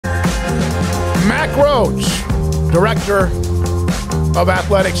Mack Rhoades, Director of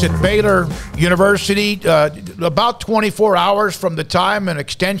Athletics at Baylor University. About 24 hours from the time an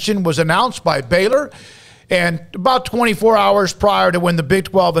extension was announced by Baylor, and about 24 hours prior to when the Big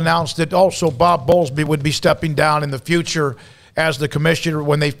 12 announced that also Bob Bowlsby would be stepping down in the future as the commissioner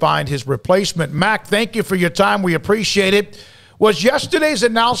when they find his replacement. Mack, thank you for your time. We appreciate it. Was yesterday's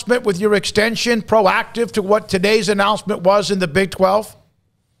announcement with your extension proactive to what today's announcement was in the Big 12?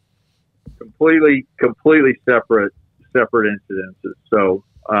 Completely separate incidences. So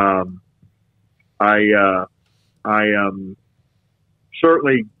I am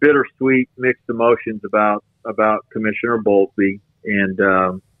certainly bittersweet, mixed emotions about Commissioner Bowlsby, and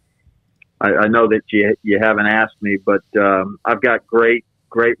I know that you haven't asked me, but I've got great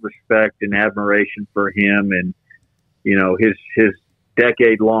respect and admiration for him, and his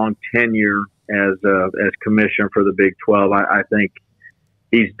decade-long tenure as commissioner for the Big 12. I think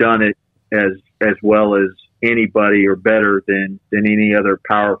he's done it as well as anybody, or better than any other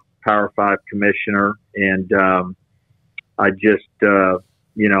Power 5 commissioner. And I just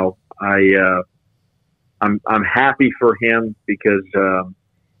I'm happy for him because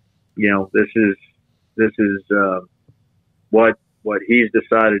this is what he's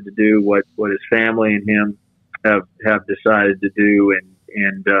decided to do, what his family and him have decided to do,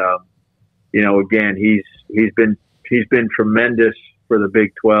 and again, he's been tremendous for the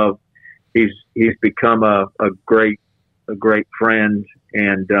Big 12. He's become a great friend,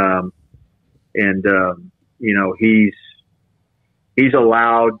 and he's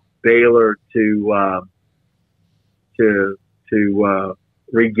allowed Baylor to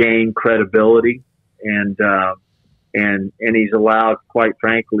regain credibility, and he's allowed, quite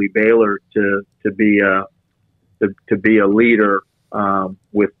frankly, Baylor to be a leader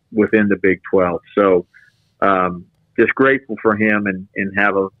within the Big 12. So just grateful for him, and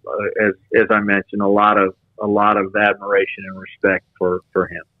have as I mentioned, a lot of admiration and respect for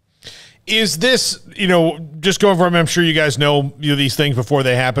him. Is this, just going from, I'm sure you guys know these things before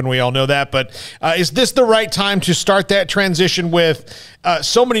they happen. We all know that. But is this the right time to start that transition with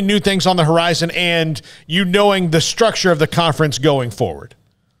so many new things on the horizon and knowing the structure of the conference going forward?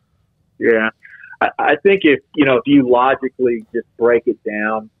 Yeah, I think if you logically just break it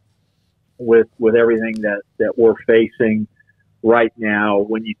down with everything that we're facing right now,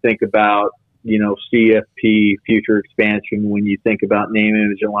 when you think about CFP, future expansion, when you think about name,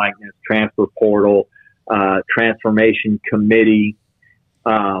 image, and likeness, transfer portal, transformation committee,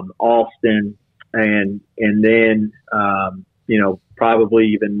 Alston, and then probably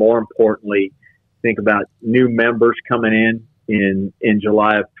even more importantly, think about new members coming in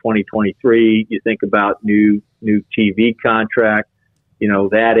July of 2023. You think about new TV contract,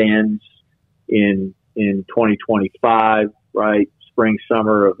 that ends in 2025, right? Spring,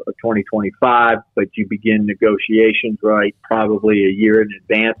 summer of 2025, but you begin negotiations, right, probably a year in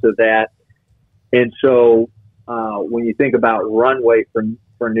advance of that. And so when you think about runway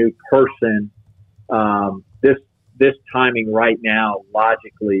for new person, this timing right now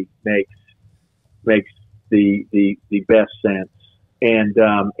logically makes the best sense. And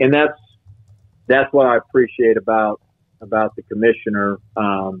that's what I appreciate about the commissioner.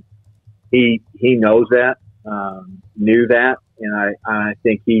 He knows that, knew that. And I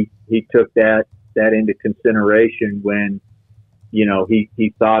think he took that into consideration when,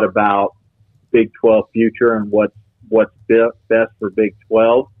 he thought about Big 12 future and what's best for Big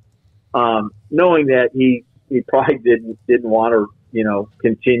 12. Knowing that he probably didn't want to,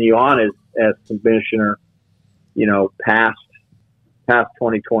 continue on as commissioner, past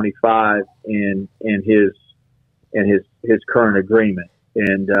 2025 in his current agreement.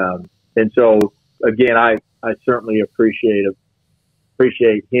 And so again, I certainly appreciate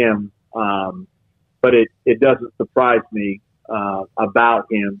him, but it doesn't surprise me about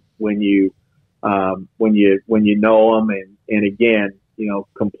him when you know him, and again,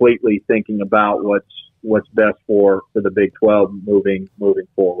 completely thinking about what's best for the Big 12 moving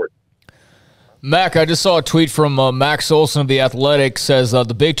forward. Mack, I just saw a tweet from Max Olson of The Athletic. Says the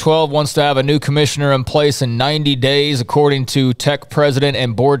Big 12 wants to have a new commissioner in place in 90 days, according to Tech President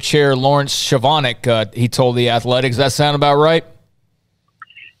and Board Chair Lawrence Shavanik. He told The Athletic. Does that sound about right?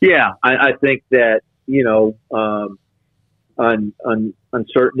 Yeah, I think that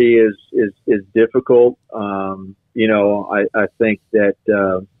uncertainty is difficult. I think that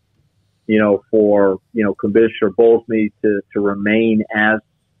for Commissioner Bowlsby to remain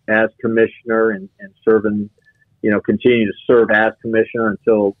as commissioner and serving, continue to serve as commissioner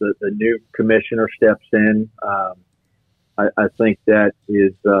until the new commissioner steps in. I think that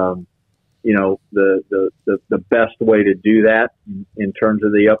is the best way to do that in terms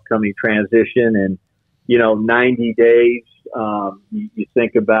of the upcoming transition. And 90 days. You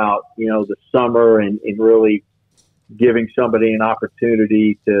think about the summer and really giving somebody an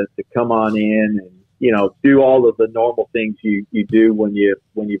opportunity to come on in and do all of the normal things you do when you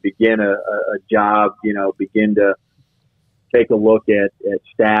begin a job. Begin to take a look at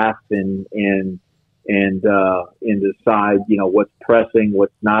staff and decide what's pressing,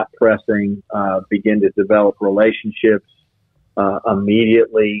 what's not pressing. Begin to develop relationships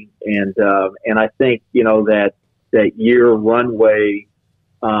immediately, and I think that year runway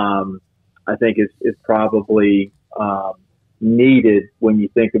I think is probably needed when you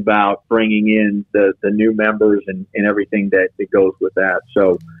think about bringing in the new members and everything that goes with that.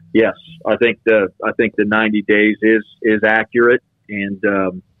 So yes, I think the 90 days is accurate, and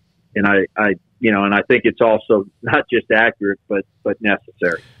I think it's also not just accurate but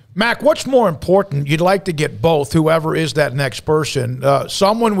necessary. Mack, what's more important? You'd like to get both, whoever is that next person,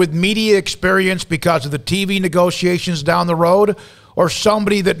 someone with media experience because of the TV negotiations down the road, or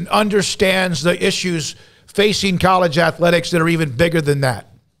somebody that understands the issues facing college athletics that are even bigger than that?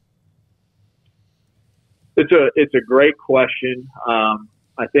 It's a great question. I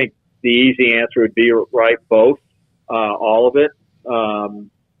think the easy answer would be both, all of it.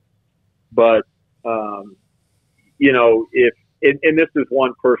 But if and this is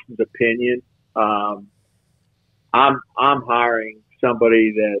one person's opinion, I'm hiring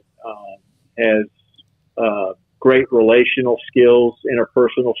somebody that has great relational skills,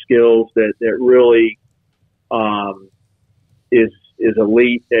 interpersonal skills that really is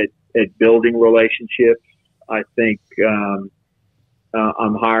elite at building relationships. I think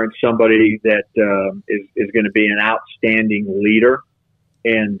I'm hiring somebody that is going to be an outstanding leader,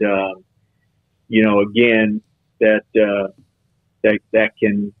 and again that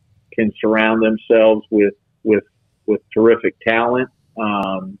can surround themselves with terrific talent,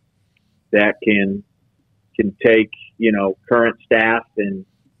 that can take current staff and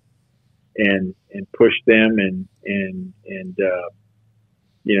push them and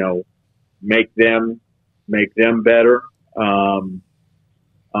make them better. I'm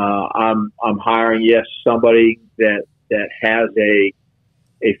hiring somebody that has a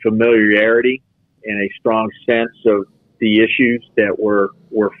familiarity and a strong sense of the issues that we're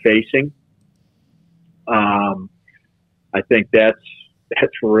facing. I think that's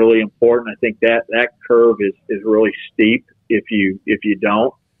really important. I think that curve is really steep if you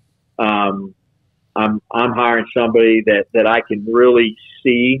don't. I'm hiring somebody that I can really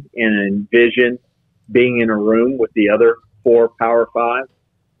see and envision being in a room with the other 4 Power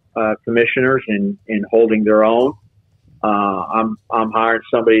 5 commissioners and holding their own. I'm hiring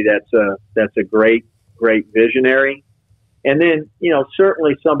somebody that's a great visionary, and then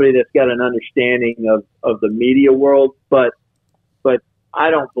certainly somebody that's got an understanding of the media world, but I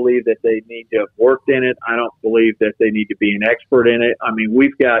don't believe that they need to have worked in it. I don't believe that they need to be an expert in it. I mean,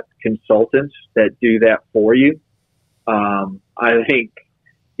 we've got consultants that do that for you. I think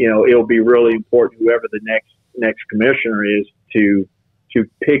it'll be really important, whoever the next commissioner is, to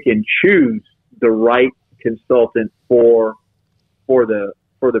pick and choose the right consultant for the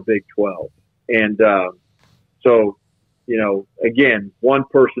Big 12. And so again, one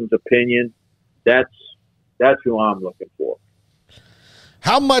person's opinion, that's who I'm looking for.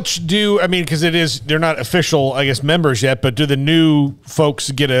 How much because they're not official, I guess, members yet, but do the new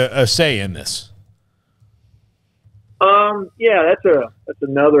folks get a say in this? Yeah, that's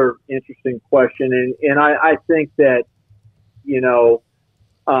another interesting question. And I think that, and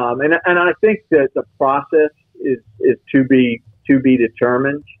I think that the process is to be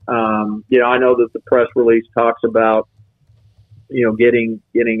determined. I know that the press release talks about, getting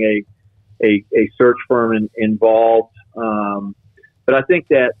a search firm involved. But I think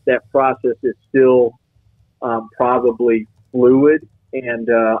that process is still probably fluid, and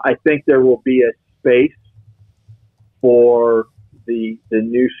I think there will be a space for the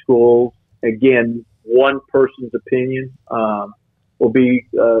new schools. Again, one person's opinion will be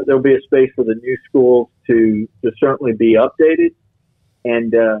there'll be a space for the new schools to certainly be updated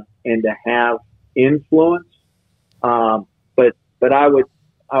and to have influence. But I would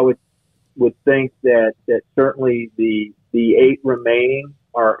think that certainly the 8 remaining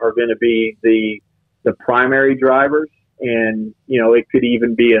are going to be the primary drivers, and it could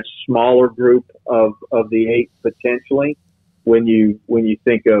even be a smaller group of the 8 potentially when you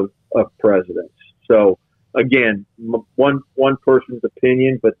think of presidents. So again, one person's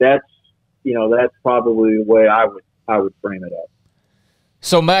opinion, but that's probably the way I would frame it up.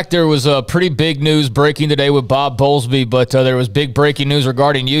 So, Mac, there was a pretty big news breaking today with Bob Bowlsby, but there was big breaking news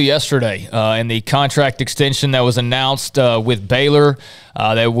regarding you yesterday and the contract extension that was announced with Baylor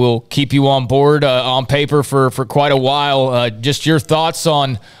that will keep you on board on paper for quite a while. Just your thoughts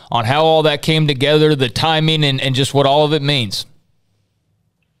on how all that came together, the timing, and just what all of it means.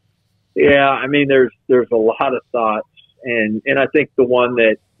 Yeah, I mean, there's a lot of thoughts, and I think the one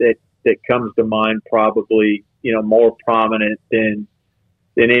that comes to mind probably, more prominent than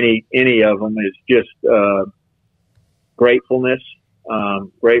any of them is just gratefulness,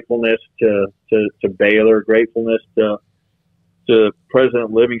 gratefulness to Baylor, gratefulness to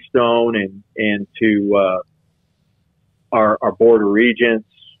President Livingstone and to our board of regents,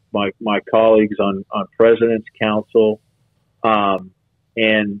 my colleagues on President's Council, and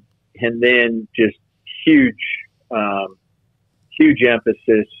then just huge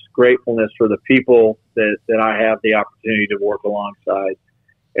emphasis, gratefulness for the people that I have the opportunity to work alongside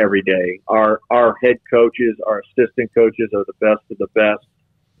every day. Our head coaches, our assistant coaches are the best of the best.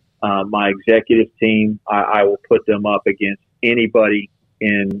 My executive team, I will put them up against anybody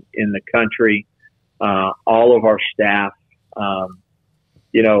in the country. All of our staff,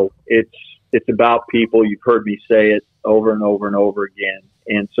 it's about people. You've heard me say it over and over and over again.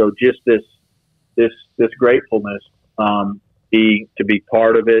 And so just this gratefulness, to be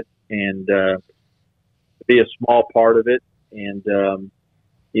part of it and be a small part of it. And,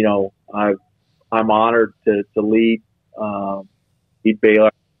 I'm honored to lead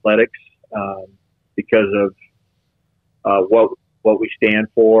Baylor Athletics because of what we stand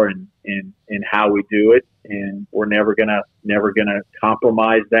for and how we do it, and we're never gonna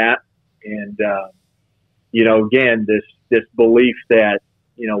compromise that. And again, this belief that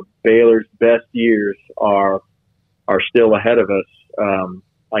Baylor's best years are still ahead of us.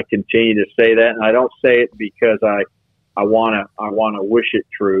 I continue to say that, and I don't say it because I want to wish it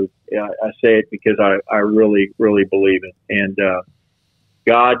true. I say it because I really, really believe it. And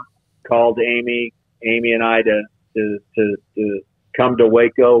God called Amy and I to come to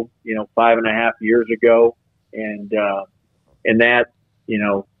Waco, 5.5 years ago, and that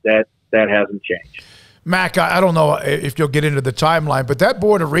hasn't changed. Mac, I don't know if you'll get into the timeline, but that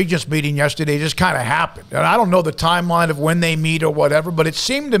Board of Regents meeting yesterday just kind of happened. And I don't know the timeline of when they meet or whatever, but it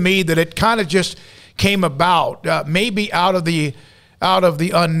seemed to me that it kind of just came about, maybe out of the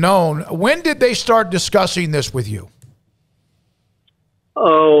unknown. When did they start discussing this with you?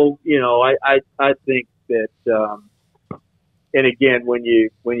 Oh, I think that, and again, when you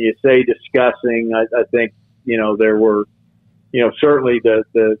say discussing, I think there were, certainly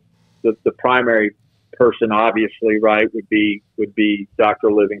the primary person, obviously, right, would be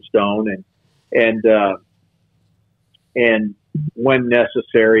Dr. Livingstone, and when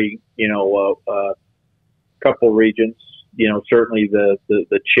necessary, a couple regents, certainly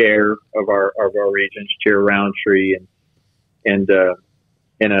the chair of our regents, Chair Roundtree, and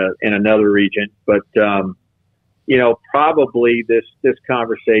another regent, but probably this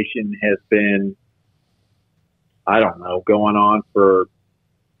conversation has been, I don't know, going on for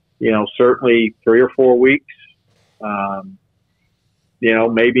certainly 3 or 4 weeks,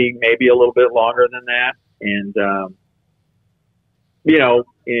 maybe a little bit longer than that. And,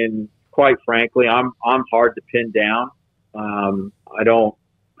 and quite frankly, I'm hard to pin down. I'm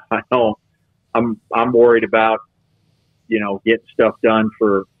worried about, getting stuff done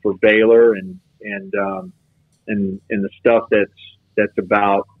for Baylor and the stuff that's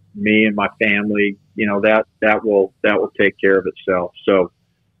about me and my family, that will take care of itself. So,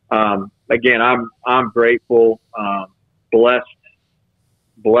 again, I'm grateful, blessed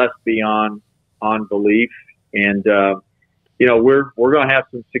beyond belief, and we're going to have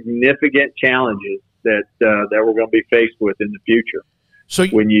some significant challenges that we're going to be faced with in the future. So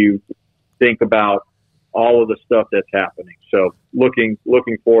when you think about all of the stuff that's happening, so looking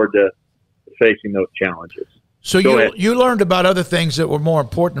forward to facing those challenges. So you learned about other things that were more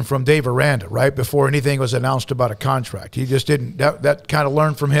important from Dave Aranda, right? Before anything was announced about a contract, you just didn't that kind of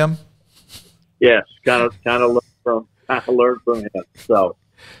learned from him. Yes, kind of learned from him. So,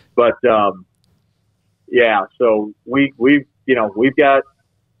 but yeah, so we've got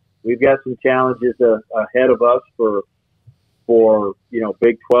some challenges ahead of us for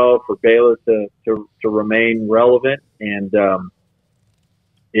Big 12, for Baylor to remain relevant, and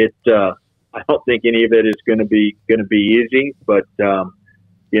I don't think any of it is going to be easy, but I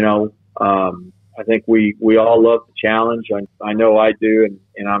think we all love the challenge. I know I do,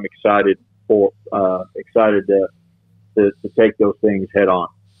 and I'm excited to take those things head on.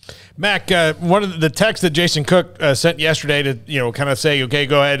 Mac, one of the texts that Jason Cook sent yesterday to, kind of say, okay,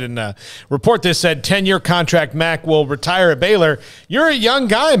 go ahead and report this, said 10-year contract, Mac will retire at Baylor. You're a young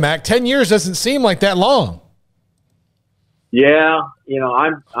guy, Mac. 10 years doesn't seem like that long. Yeah,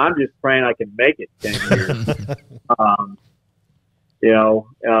 I'm just praying I can make it 10 years.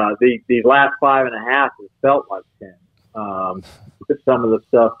 These last 5.5 have felt like 10. With some of the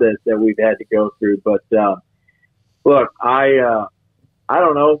stuff that we've had to go through, but look, I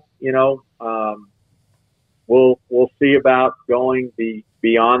don't know. We'll see about going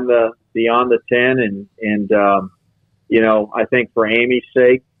beyond the 10, and I think for Amy's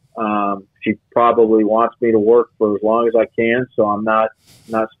sake, she probably wants me to work for as long as I can, so I'm not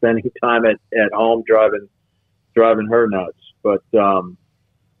spending time at home driving her nuts. But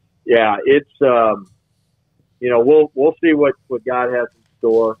yeah, it's we'll see what God has in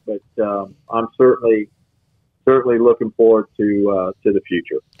store, but I'm certainly looking forward to the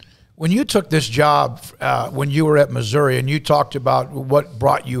future. When you took this job, when you were at Missouri, and you talked about what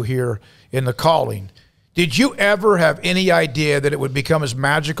brought you here in the calling, did you ever have any idea that it would become as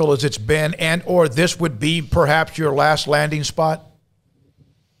magical as it's been, and or this would be perhaps your last landing spot?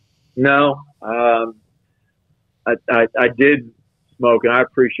 No, I did, Smoke, and I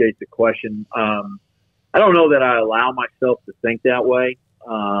appreciate the question. I don't know that I allow myself to think that way.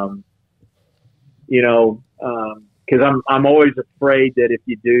 Because I'm always afraid that if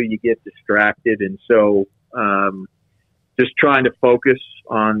you do, you get distracted, and so just trying to focus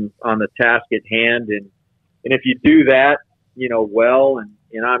on the task at hand, and if you do that, well, and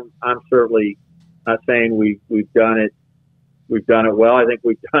I'm certainly not saying we've done it well. I think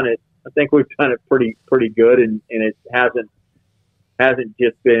we've done it pretty good, and it hasn't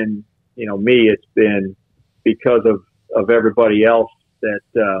just been me. It's been because of everybody else that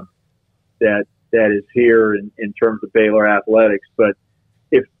is here in terms of Baylor athletics. But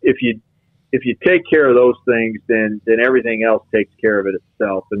if you take care of those things, then everything else takes care of it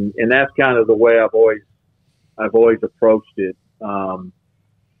itself. And that's kind of the way I've always approached it.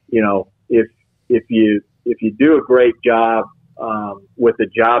 If you do a great job with the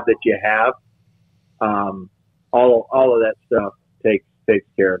job that you have, all of that stuff takes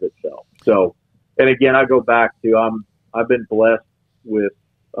care of itself. So, and again, I go back to I've been blessed with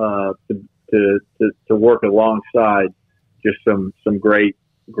to work alongside just some great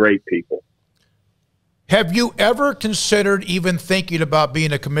people. Have you ever considered even thinking about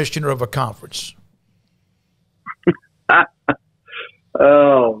being a commissioner of a conference?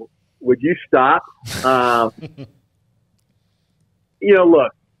 Oh, would you stop?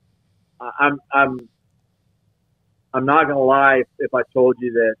 Look, I'm not going to lie if I told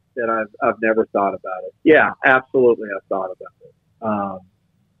you that I've never thought about it. Yeah, absolutely, I've thought about it.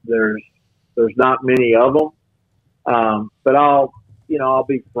 There's not many of them, but I'll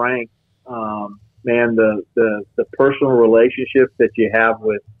be frank, man. The personal relationships that you have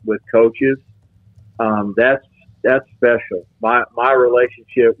with coaches, that's special. My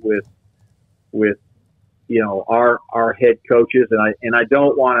relationship with our head coaches, and I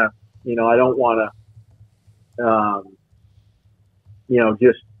don't want to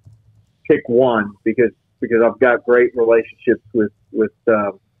just pick one because I've got great relationships with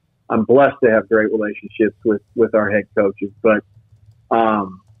I'm blessed to have great relationships with our head coaches, but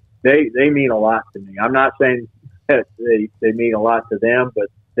they mean a lot to me. I'm not saying that they mean a lot to them, but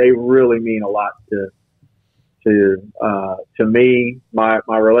they really mean a lot to me. My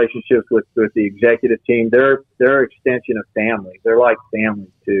relationships with the executive team, they're extension of family. They're like family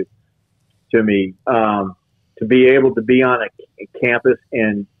to me. To be able to be on a campus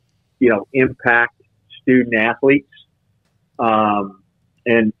and impact student athletes,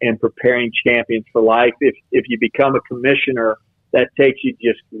 and preparing champions for life. If you become a commissioner, that takes you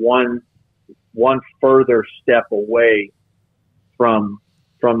just one further step away from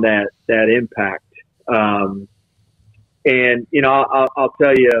that impact. And I'll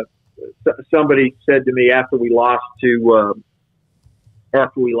tell you, somebody said to me after we lost to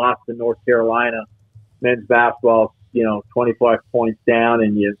North Carolina men's basketball, 25 points down,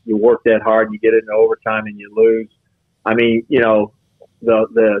 and you work that hard, and you get it in overtime, and you lose. I mean,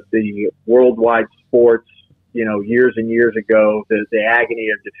 the worldwide sports, years and years ago, the agony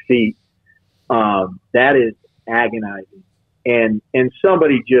of defeat, that is agonizing. And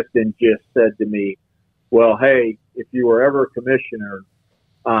somebody just said to me, well, hey, if you were ever a commissioner,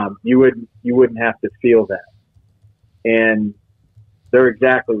 you wouldn't have to feel that. And they're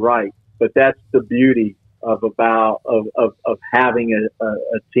exactly right. But that's the beauty of having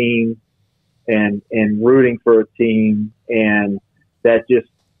a team and rooting for a team, and that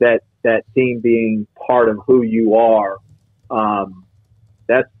team being part of who you are.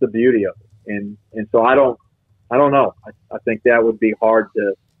 that's the beauty of it. And so I don't know. I think that would be hard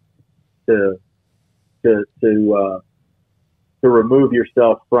to remove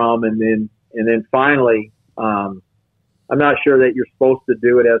yourself from, and then finally, I'm not sure that you're supposed to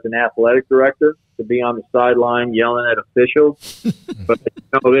do it as an athletic director, to be on the sideline yelling at officials. But you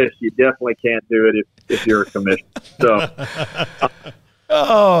know this, you definitely can't do it if you're a commissioner. So.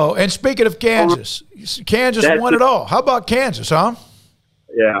 Oh, and speaking of Kansas, Kansas won it all. How about Kansas, huh?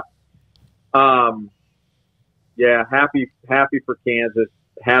 Yeah. Yeah, happy for Kansas,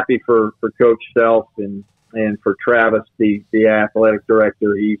 happy for Coach Self and for Travis, the athletic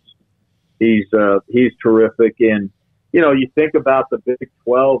director. He's terrific. And, you know, you think about the Big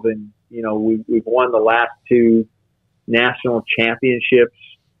 12, and, you know, we've won the last 2 national championships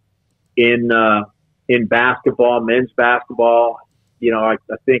in basketball, men's basketball. You know, I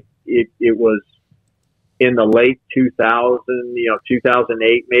think it was in the late 2000,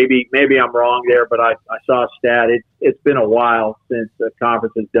 2008, maybe I'm wrong there, but I saw a stat. It's been a while since the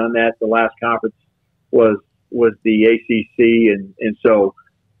conference has done that. The last conference was the ACC, and so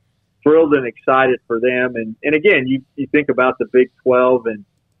thrilled and excited for them. And again, you think about the Big 12 and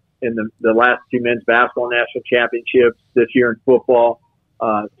the last 2 men's basketball national championships this year in football.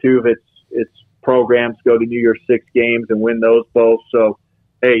 2 of its programs go to New Year's 6 games and win those both. So,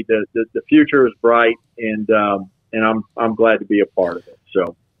 hey, the future is bright, and I'm glad to be a part of it.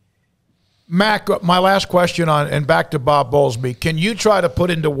 So, Mack, my last question and back to Bob Bowlsby. Can you try to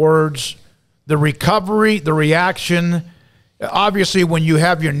put into words the recovery, the reaction? Obviously, when you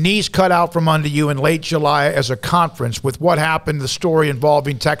have your knees cut out from under you in late July as a conference, with what happened, the story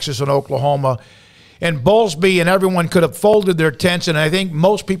involving Texas and Oklahoma, and Bowlsby and everyone could have folded their tents, and I think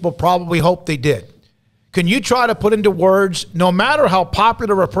most people probably hoped they did. Can you try to put into words, no matter how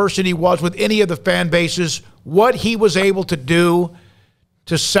popular a person he was with any of the fan bases, what he was able to do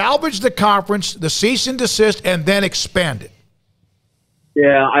to salvage the conference, the cease and desist, and then expand it?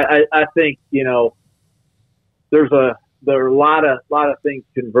 Yeah, I think, you know, there are a lot of things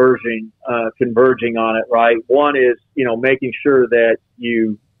converging on it, right? One is, you know, making sure that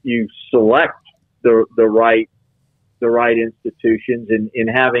you select the right institutions, and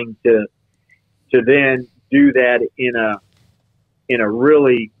having to then do that in a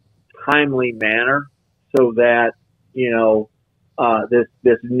really timely manner, so that, you know,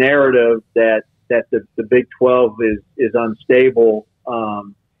 this narrative that the Big 12 is unstable,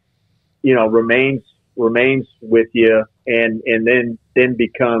 you know, remains with you, and then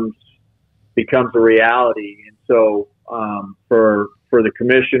becomes a reality. And so for the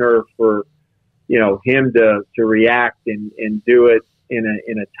commissioner, for, you know, him to react and do it in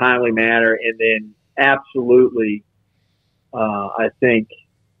a timely manner, and then absolutely, I think,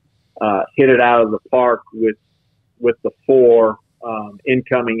 hit it out of the park with the 4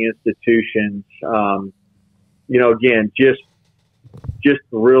 incoming institutions. You know, again, just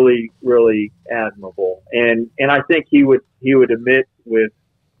really, really admirable. And I think he would admit with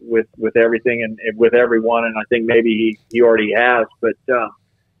everything and with everyone, and I think maybe he already has, but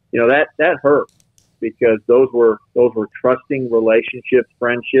you know, that hurt, because those were trusting relationships,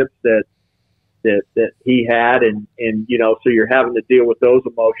 friendships that he had, and you know, so you're having to deal with those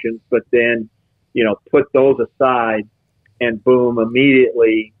emotions, but then, you know, put those aside, and boom,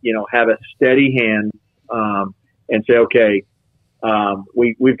 immediately, you know, have a steady hand, and say, okay,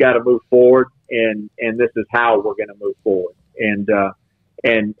 we've got to move forward, and this is how we're going to move forward, and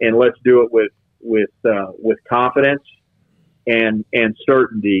let's do it with confidence and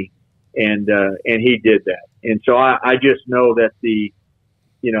certainty, and he did that. And so I just know that the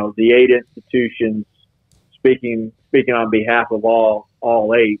 8 institutions, speaking on behalf of all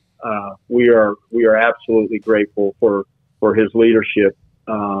 8, we are absolutely grateful for his leadership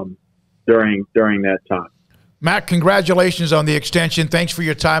during that time. Mack, congratulations on the extension. Thanks for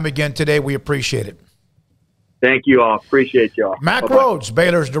your time again today. We appreciate it. Thank you all. Appreciate you all. Mack Rhoades,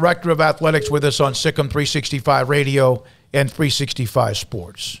 Baylor's Director of Athletics, with us on Sikkim 365 Radio and 365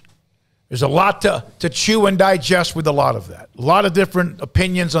 Sports. There's a lot to chew and digest with a lot of that. A lot of different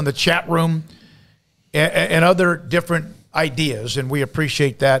opinions on the chat room and other different ideas, and we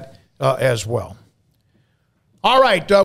appreciate that as well. All right.